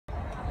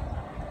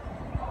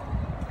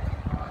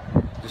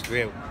Just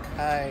wave.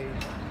 Hi.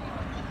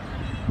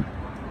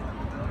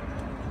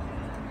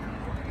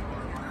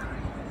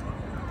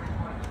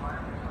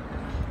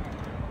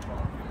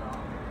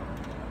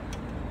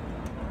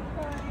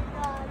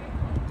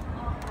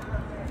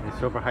 It's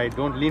super high.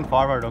 Don't lean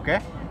forward, okay?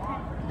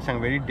 It's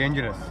very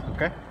dangerous,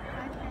 okay?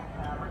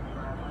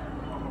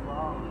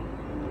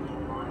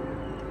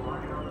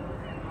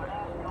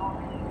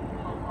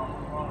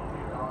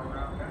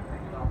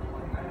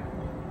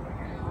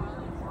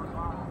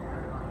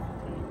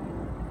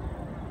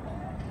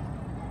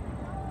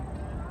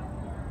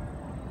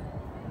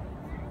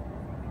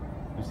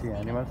 You see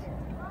animals?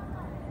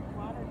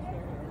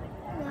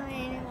 No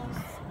animals.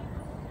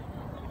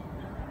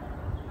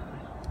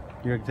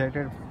 You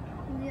excited?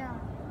 Yeah.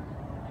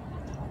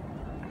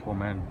 Oh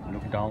man,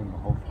 look down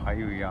how high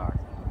we are.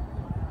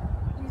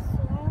 You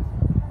saw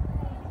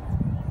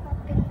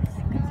up in the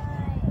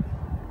sky.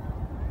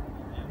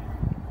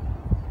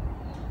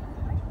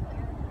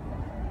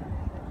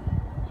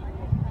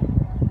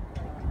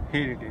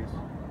 Here it is.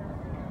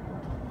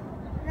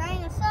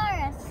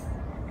 Rhinoceros.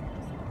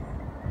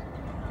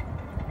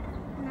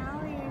 Now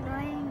we are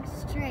going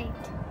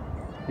straight.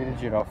 Here is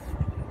giraffe.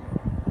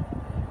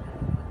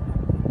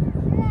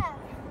 Yeah.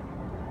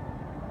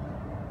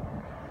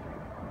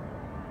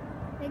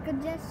 We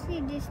could just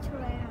see these two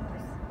rhinos.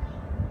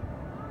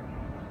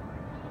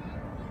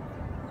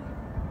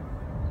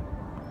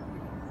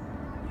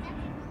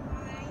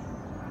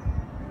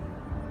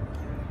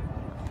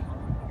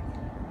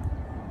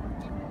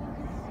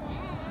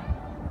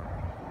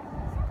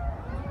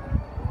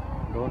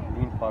 Don't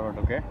lean forward,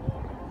 okay?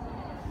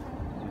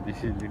 This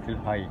is little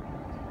high.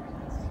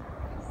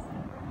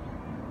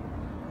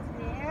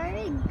 Where are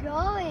we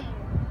going?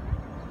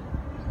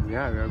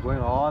 Yeah, we are going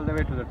all the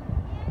way to the.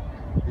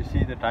 You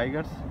see the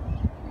tigers?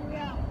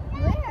 Yeah.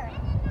 Where?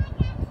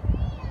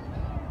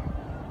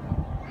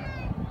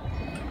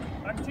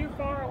 I'm too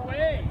far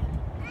away.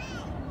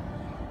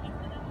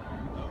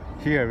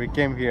 Here, we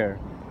came here.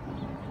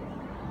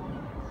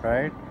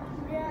 Right?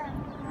 Yeah.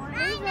 What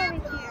is over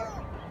here?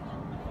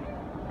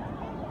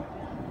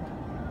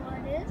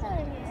 What is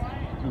over here?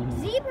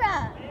 Zebra!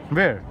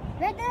 Where?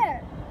 Right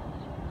there!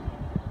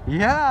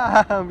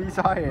 Yeah, we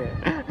saw it.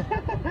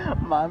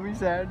 Mommy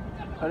said,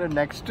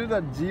 next to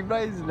the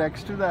zebra is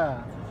next to the.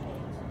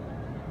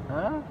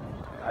 Huh?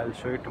 I'll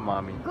show it to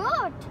mommy.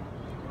 Goat!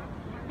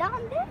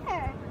 Down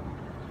there!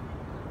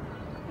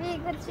 We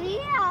could see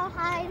how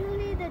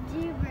highly the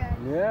zebra.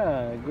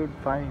 Yeah, good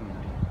find.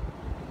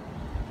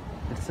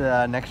 It's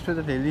next to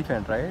the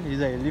elephant, right? Is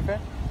the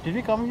elephant? Did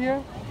we come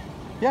here?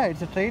 Yeah,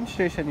 it's a train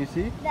station, you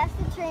see. That's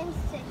the train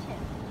station.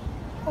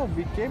 Oh,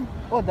 we came.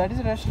 Oh, that is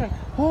a restaurant.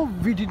 Oh,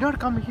 we did not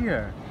come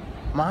here.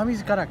 Mommy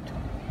is correct.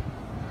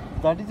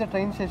 That is a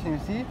train station, you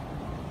see.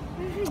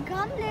 If we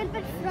come a little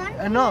bit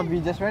front. No, we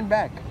just went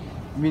back.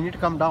 We need to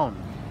come down.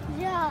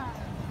 Yeah.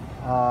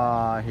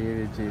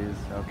 Here it is.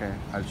 Okay,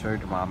 I'll show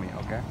it to mommy,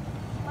 okay?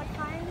 But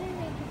finally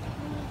we could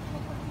see.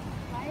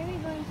 Why are we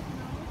going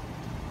slow?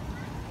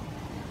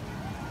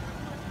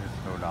 Let's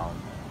slow down.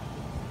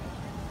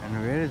 And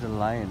where is the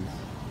lions?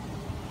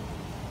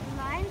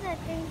 Lions, I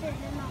think they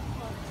did not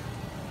put.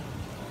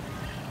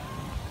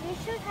 We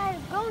should have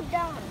go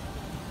down.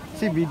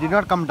 See, we did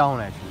not come down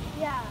actually.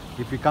 Yeah.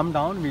 If we come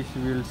down, we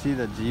will see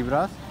the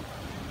zebras.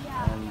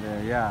 Yeah.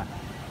 And yeah,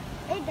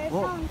 Hey, there's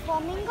Oh. some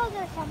flamingos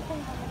or something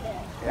over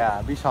there.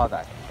 yeah, we saw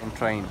that in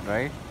train,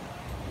 right?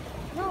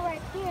 No,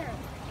 right here.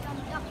 Some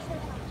ducks or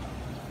something.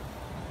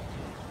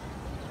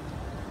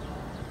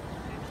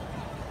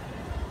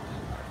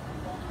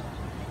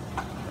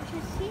 Did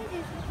you see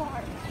this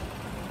part?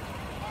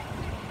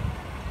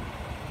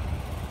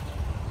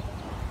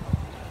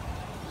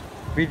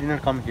 We did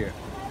not come here.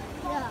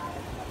 Yeah.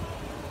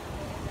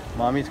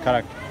 Mommy is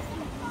correct.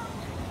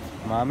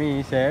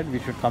 Mommy said we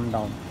should come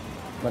down.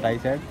 But I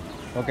said,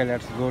 okay,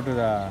 let's go to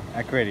the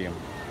aquarium.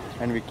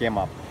 And we came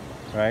up,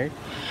 right?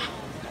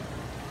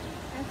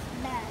 That's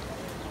bad.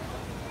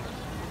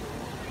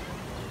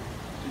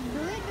 Do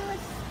we do a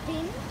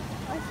spin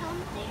or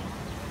something?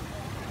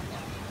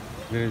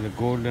 There is a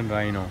golden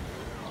rhino.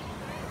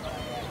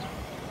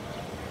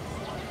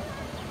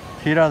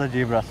 Here are the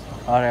zebras.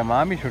 Our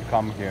mommy should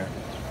come here.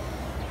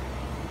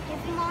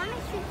 If mommy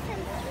sits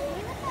and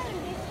even I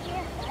would be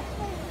scared. That's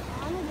why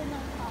mommy did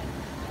not come.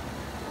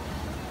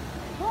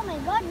 Oh my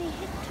god, we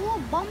hit two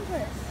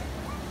bumpers.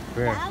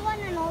 Where? That one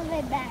and all the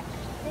way back.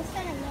 This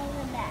one and all the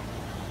way back.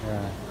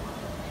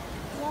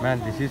 Yeah. Man,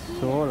 this is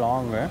so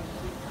long, eh?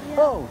 Yeah.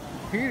 Oh,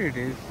 here it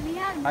is. We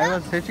have I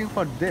was ducks. searching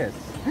for this.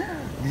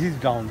 This is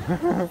down.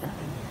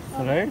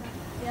 Right?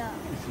 Yeah.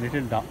 It's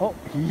little down. Oh,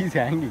 he is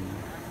hanging.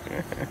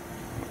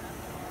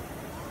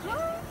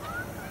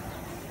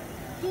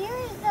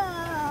 Here's the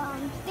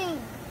thing.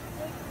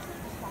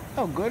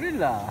 Oh,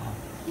 gorilla.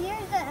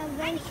 Here's the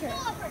adventure.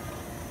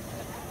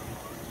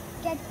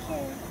 Get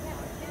killed.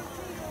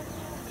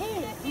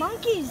 Hey,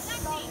 monkeys.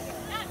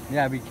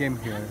 Yeah, we came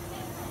here.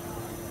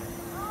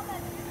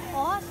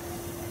 Awesome.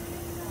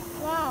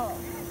 Wow.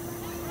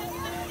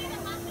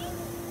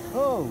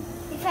 Oh!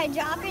 If I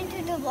drop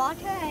into the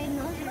water, I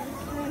know she's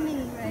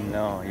swimming, right?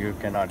 No, you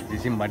cannot.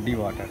 This is muddy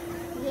water.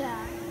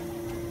 Yeah.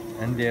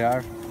 And there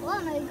are Oh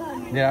my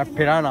god.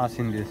 piranhas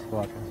in this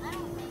water.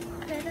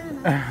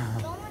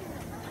 Piranhas.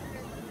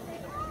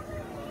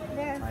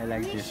 There I are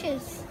like this.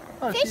 fishes.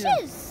 Oh, see that?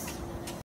 Fishes!